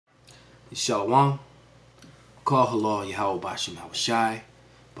Shalom. Call halal Yahweh Bashim Hawashai,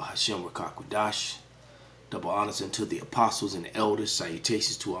 Bahashim Rakakwadash. Double honors unto the apostles and the elders.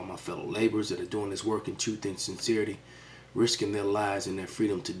 Salutations to all my fellow laborers that are doing this work in truth and sincerity, risking their lives and their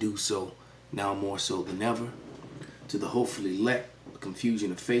freedom to do so, now more so than ever. To the hopefully elect,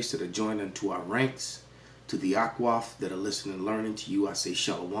 confusion of face that are joined unto our ranks. To the Akwaf that are listening and learning, to you I say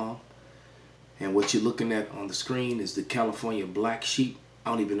Shalom. And what you're looking at on the screen is the California black sheep. I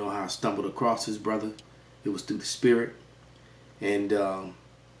don't even know how I stumbled across this brother. It was through the spirit. And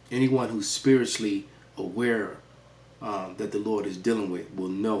anyone who's spiritually aware that the Lord is dealing with will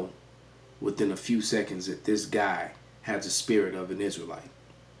know within a few seconds that this guy has the spirit of an Israelite.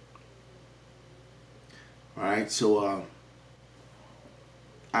 All right, so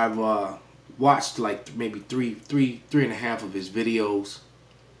I've watched like maybe three and a half of his videos,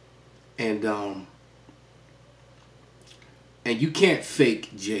 and you can't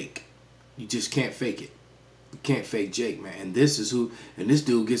fake Jake. You just can't fake it. You can't fake Jake, man. And this is who, and this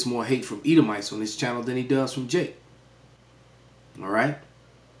dude gets more hate from Edomites on this channel than he does from Jake. All right?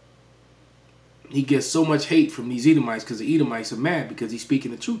 He gets so much hate from these Edomites because the Edomites are mad because he's speaking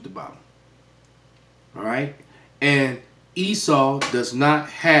the truth about them. All right? And Esau does not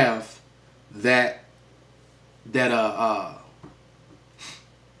have that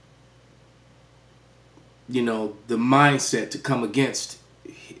you know, the mindset to come against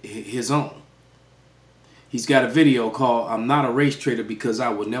his own. He's got a video called "I'm Not a Race Traitor Because I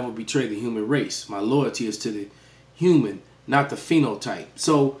Will Never Betray the Human Race. My loyalty is to the human, not the phenotype."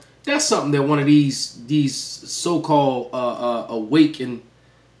 So that's something that one of these so-called awake and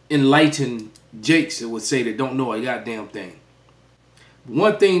enlightened Jakes that would say that don't know a goddamn thing.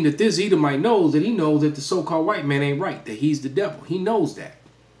 One thing that this Edomite knows, that he knows that the so-called white man ain't right, that he's the devil. He knows that.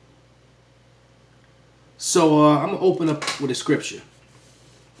 So I'm going to open up with a scripture,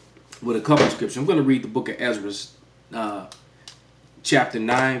 with a couple of scriptures. I'm going to read the book of Ezra, chapter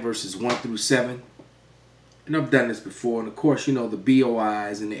 9, verses 1 through 7. And I've done this before. And of course, you know, the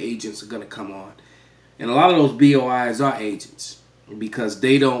BOIs and the agents are going to come on. And a lot of those BOIs are agents because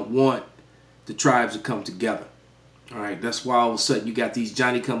they don't want the tribes to come together. All right, that's why all of a sudden you got these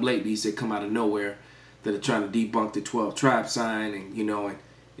Johnny-come-latelys that come out of nowhere that are trying to debunk the 12 tribe sign, and you know,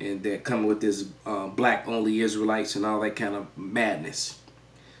 and they're coming with this black-only Israelites and all that kind of madness.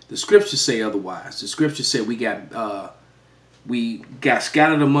 The scriptures say otherwise. The scriptures say we got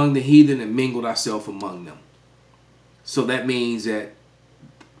scattered among the heathen and mingled ourselves among them. So that means that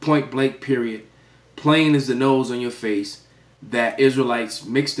point blank period, plain as the nose on your face, that Israelites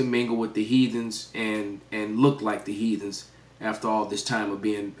mixed and mingled with the heathens and look like the heathens after all this time of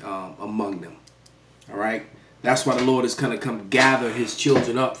being among them. All right, that's why the Lord is going to come gather his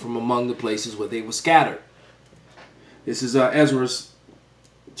children up from among the places where they were scattered. This is Ezra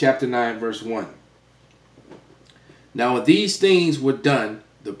chapter 9 verse 1. Now when these things were done,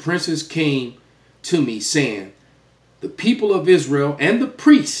 the princes came to me saying, the people of Israel and the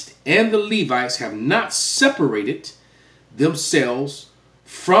priests and the Levites have not separated themselves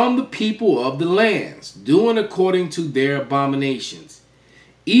from the people of the lands, doing according to their abominations.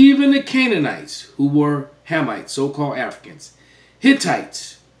 Even the Canaanites, who were Hamites, so-called Africans,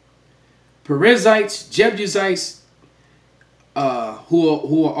 Hittites, Perizzites, Jebusites,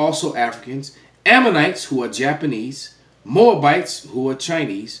 who are also Africans, Ammonites, who are Japanese, Moabites, who are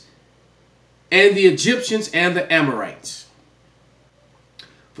Chinese, and the Egyptians and the Amorites.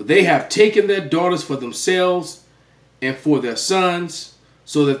 For they have taken their daughters for themselves and for their sons,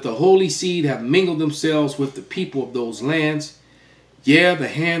 so that the holy seed have mingled themselves with the people of those lands. Yeah, the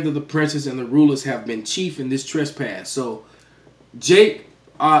hand of the princes and the rulers have been chief in this trespass. So Jake,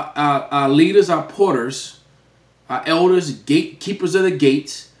 our leaders, our porters, our elders, gatekeepers of the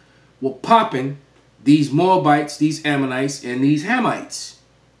gates, were popping these Moabites, these Ammonites, and these Hamites.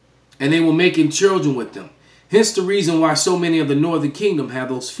 And they were making children with them. Hence the reason why so many of the northern kingdom have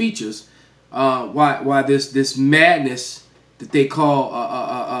those features. Why this madness that they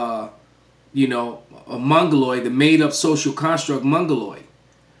call you know, a mongoloid, the made up social construct mongoloid.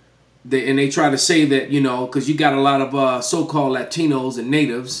 And they try to say that, you know, because you got a lot of so-called Latinos and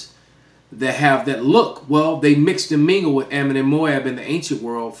natives that have that look. Well, they mixed and mingled with Ammon and Moab in the ancient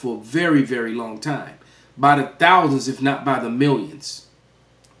world for a very, very long time. By the thousands, if not by the millions.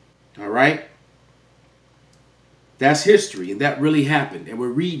 All right? That's history, and that really happened, and we're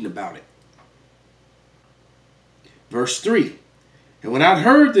reading about it. Verse 3. And when I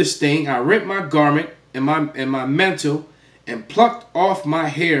heard this thing, I rent my garment and my mantle and plucked off my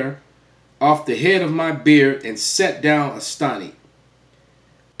hair off the head of my beard and sat down astonished.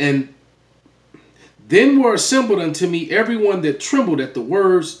 And then were assembled unto me everyone that trembled at the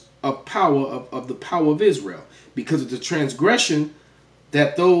words of power of the power of Israel, because of the transgression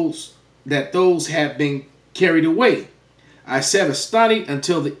that those have been carried away. I sat astonished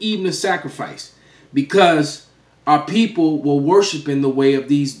until the evening sacrifice, because our people were worshiping the way of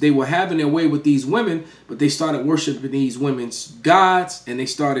these. They were having their way with these women, but they started worshiping these women's gods, and they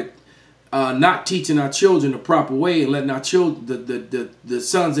started not teaching our children the proper way and letting our children, the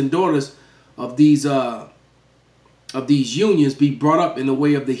sons and daughters of these unions, be brought up in the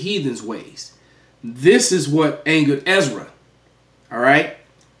way of the heathens' ways. This is what angered Ezra. All right,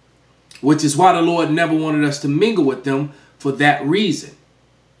 which is why the Lord never wanted us to mingle with them, for that reason.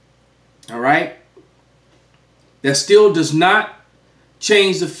 All right. That still does not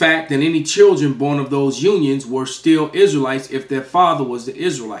change the fact that any children born of those unions were still Israelites if their father was the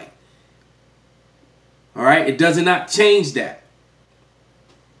Israelite. All right. It does not change that.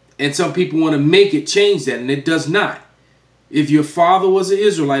 And some people want to make it change that, and it does not. If your father was an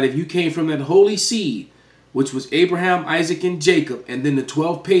Israelite, if you came from that holy seed, which was Abraham, Isaac, and Jacob, and then the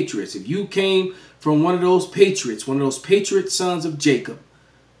 12 patriots, if you came from one of those patriots sons of Jacob,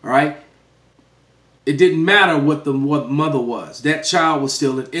 all right, it didn't matter what mother was. That child was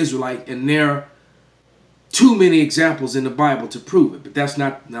still an Israelite, and there are too many examples in the Bible to prove it. But that's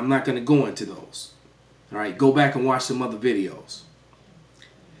not. I'm not going to go into those. All right, go back and watch some other videos.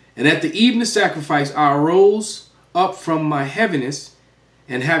 And at the evening sacrifice, I arose up from my heaviness,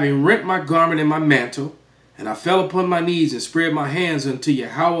 and having rent my garment and my mantle, and I fell upon my knees and spread my hands unto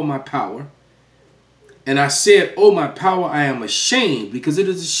Yahweh my power. And I said, "O my power, I am ashamed," because it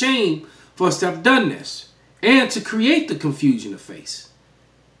is a shame for us to have done this and to create the confusion of face.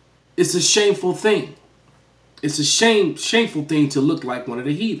 It's a shameful thing. It's a shameful thing to look like one of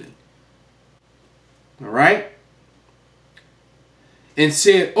the heathen. All right? And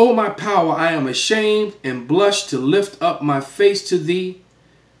said, "O my power, I am ashamed, and blush to lift up my face to thee.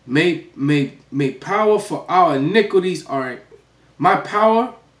 May power for our iniquities are my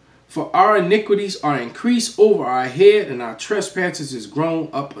power for our iniquities are increased over our head, and our trespasses is grown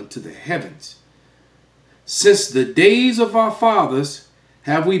up unto the heavens. Since the days of our fathers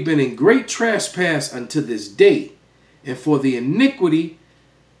have we been in great trespass unto this day, and for the iniquity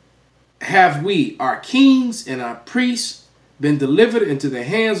have we, our kings and our priests, been delivered into the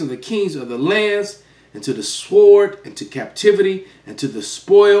hands of the kings of the lands, and to the sword, and to captivity, and to the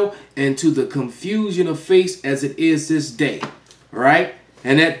spoil, and to the confusion of face, as it is this day." All right?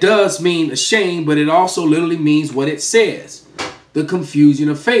 And that does mean ashamed, but it also literally means what it says. The confusion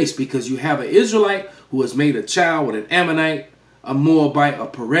of face, because you have an Israelite who has made a child with an Ammonite, a Moabite, a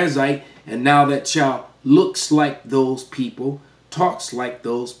Perizzite, and now that child looks like those people, talks like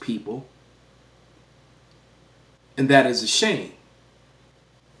those people, and that is a shame.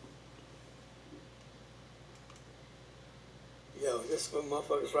 Yo, this is what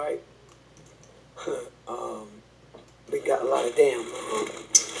motherfuckers, right? We got a lot of damn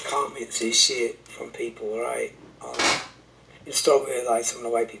comments and shit from people, right? It started with like some of the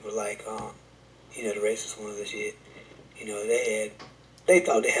white people, like you know, the racist ones and shit. You know, they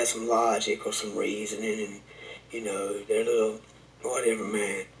thought they had some logic or some reasoning, and you know, their little whatever,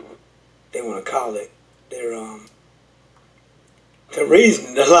 man, they want to call it their the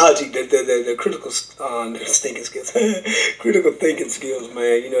reason, the logic, the critical thinking skills, critical thinking skills,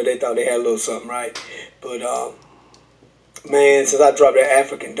 man. You know, they thought they had a little something, right? But man, since I dropped that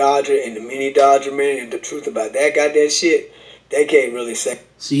African Dodger and the Mini Dodger, man, and the truth about that goddamn shit, they can't really say.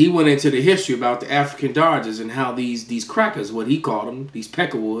 See, he went into the history about the African Dodgers and how these crackers, what he called them, these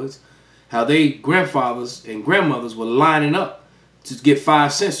peckerwoods, how they grandfathers and grandmothers were lining up to get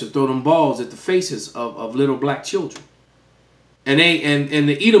 5 cents to throw them balls at the faces of little black children. And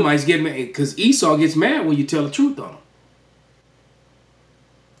the Edomites get mad because Esau gets mad when you tell the truth on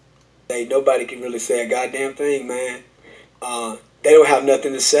him. Nobody can really say a goddamn thing, man. They don't have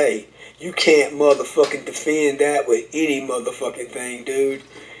nothing to say. You can't motherfucking defend that with any motherfucking thing, dude.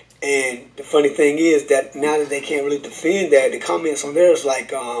 And the funny thing is that now that they can't really defend that, the comments on there is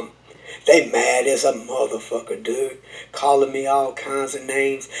like, they mad as a motherfucker, dude. Calling me all kinds of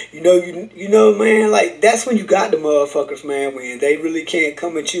names. You know, man, like, that's when you got the motherfuckers, man, when they really can't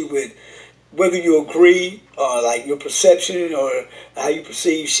come at you with whether you agree or, like, your perception or how you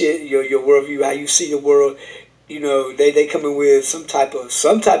perceive shit, your worldview, how you see the world. You know, they come in with some type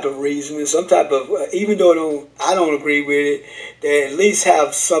of reasoning, some type of, even though I don't agree with it, they at least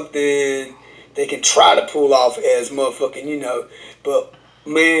have something they can try to pull off as motherfucking, you know. But,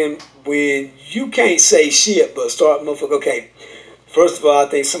 man, when you can't say shit but start motherfucker, okay, first of all, I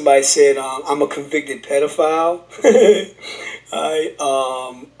think somebody said I'm a convicted pedophile.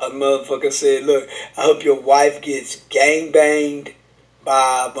 A motherfucker said, look, I hope your wife gets gangbanged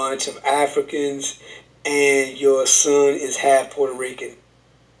by a bunch of Africans, and your son is half Puerto Rican.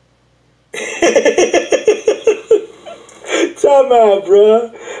 Time out,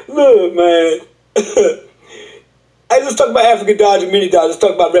 bruh. Look, man. Hey, let's talk about African Dodger, mini Dodger. Let's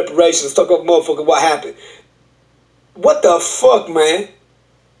talk about reparations. Let's talk about motherfucker what happened. What the fuck, man?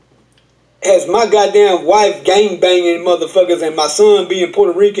 Has my goddamn wife gang banging motherfuckers and my son being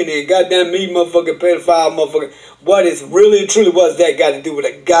Puerto Rican and goddamn me motherfucking pedophile motherfucker. What is really truly what's that got to do with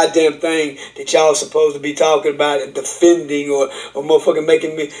a goddamn thing that y'all supposed to be talking about and defending or motherfucking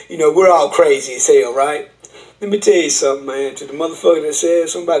making me, you know, we're all crazy as hell, right? Let me tell you something, man. To the motherfucker that said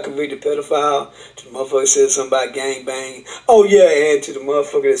somebody convicted pedophile, to the motherfucker that said somebody gang banging. Oh yeah, and to the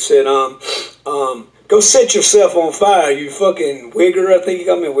motherfucker that said go set yourself on fire, you fucking wigger. I think you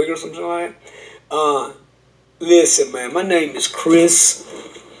got me a wigger or something like that. Listen, man, my name is Chris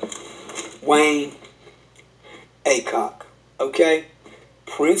Wayne Acock, okay?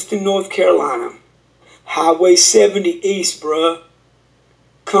 Princeton, North Carolina. Highway 70 East, bruh.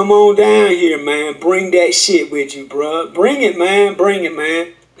 Come on down here, man. Bring that shit with you, bruh. Bring it, man. Bring it,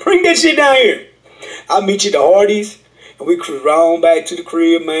 man. Bring that shit down here. I'll meet you at the Hardee's. And we cruise right on back to the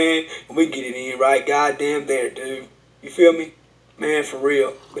crib, man. And we get it in right goddamn there, dude. You feel me? Man, for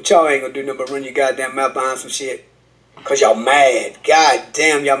real. But y'all ain't gonna do nothing but run your goddamn mouth behind some shit. Cause y'all mad. God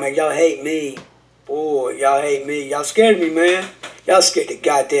damn, y'all man. Y'all hate me. Boy, y'all hate me. Y'all scared of me, man. Y'all scared to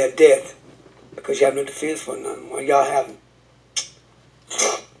goddamn death. Because you have no defense for nothing. Well, y'all haven't.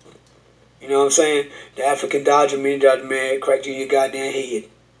 You know what I'm saying? The African Dodger, mini Dodger, man, cracked you in your goddamn head.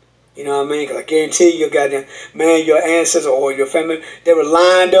 You know what I mean? Because I guarantee you, your goddamn, man, your ancestors or your family, they were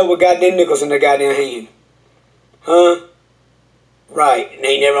lined up with goddamn nickels in their goddamn hand. Huh? Right. And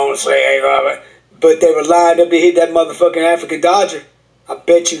they never want to say, hey, Robert. But they were lined up to hit that motherfucking African Dodger. I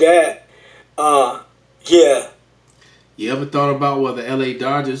bet you that. Yeah. You ever thought about what the LA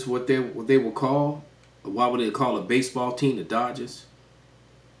Dodgers, what they were called? Why would they call a baseball team the Dodgers?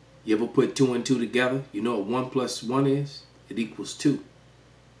 You ever put 2 and 2 together? You know what 1 plus 1 is? It equals 2.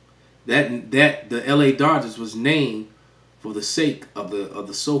 That the LA Dodgers was named for the sake of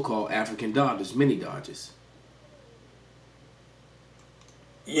the so-called African Dodgers, mini Dodgers.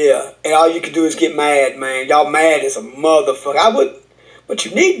 Yeah, and all you can do is get mad, man. Y'all mad as a motherfucker. What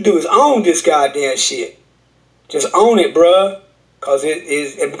you need to do is own this goddamn shit. Just own it, bruh. Cause it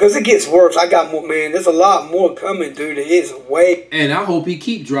is, and because it gets worse. I got more, man. There's a lot more coming, dude. It is way. And I hope he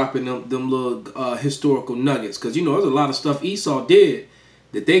keep dropping them little historical nuggets, cause you know there's a lot of stuff Esau did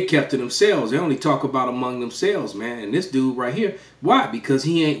that they kept to themselves. They only talk about among themselves, man. And this dude right here, why? Because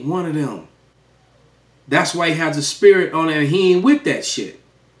he ain't one of them. That's why he has a spirit on him. He ain't with that shit.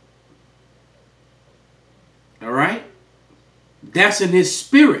 All right, that's in his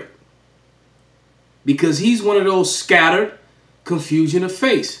spirit, because he's one of those scattered. Confusion of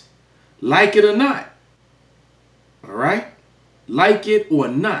face, like it or not. All right, like it or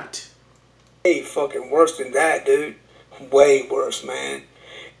not. Way fucking worse than that, dude. Way worse, man.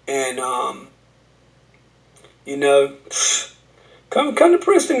 And you know, come to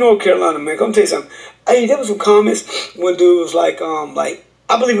Princeton, North Carolina, man. Come tell you something. Hey, there was some comments. One dude was like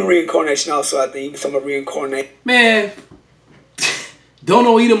I believe in reincarnation. Also, I think some of reincarnation. Man, don't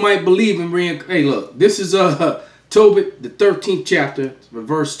know either might believe in reincarnation. Hey, look, this is Tobit, the 13th chapter,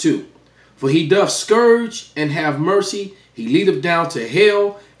 verse 2. For he doth scourge and have mercy. He leadeth down to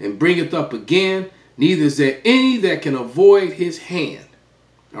hell and bringeth up again. Neither is there any that can avoid his hand.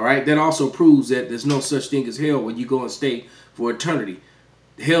 All right. That also proves that there's no such thing as hell when you go and stay for eternity.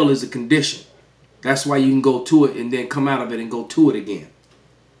 Hell is a condition. That's why you can go to it and then come out of it and go to it again.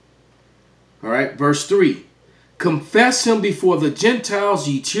 All right. Verse 3. Confess him before the Gentiles,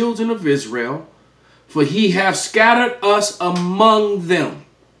 ye children of Israel. For he hath scattered us among them.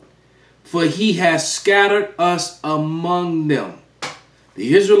 For he has scattered us among them.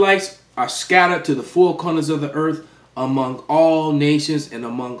 The Israelites are scattered to the four corners of the earth among all nations and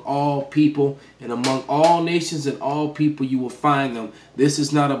among all people. And among all nations and all people you will find them. This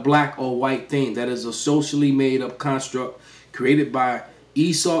is not a black or white thing. That is a socially made up construct created by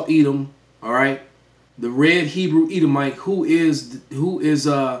Esau Edom. All right. The red Hebrew Edomite who is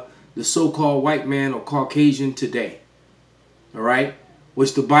the so-called white man or Caucasian today, all right,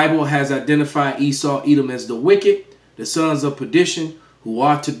 which the Bible has identified Esau, Edom as the wicked, the sons of perdition, who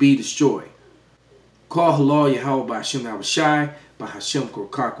are to be destroyed. Call halal Yahweh by Hashem Abishai, by Hashem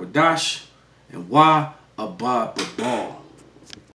Korkar Kodash, and Wa Abba Babal.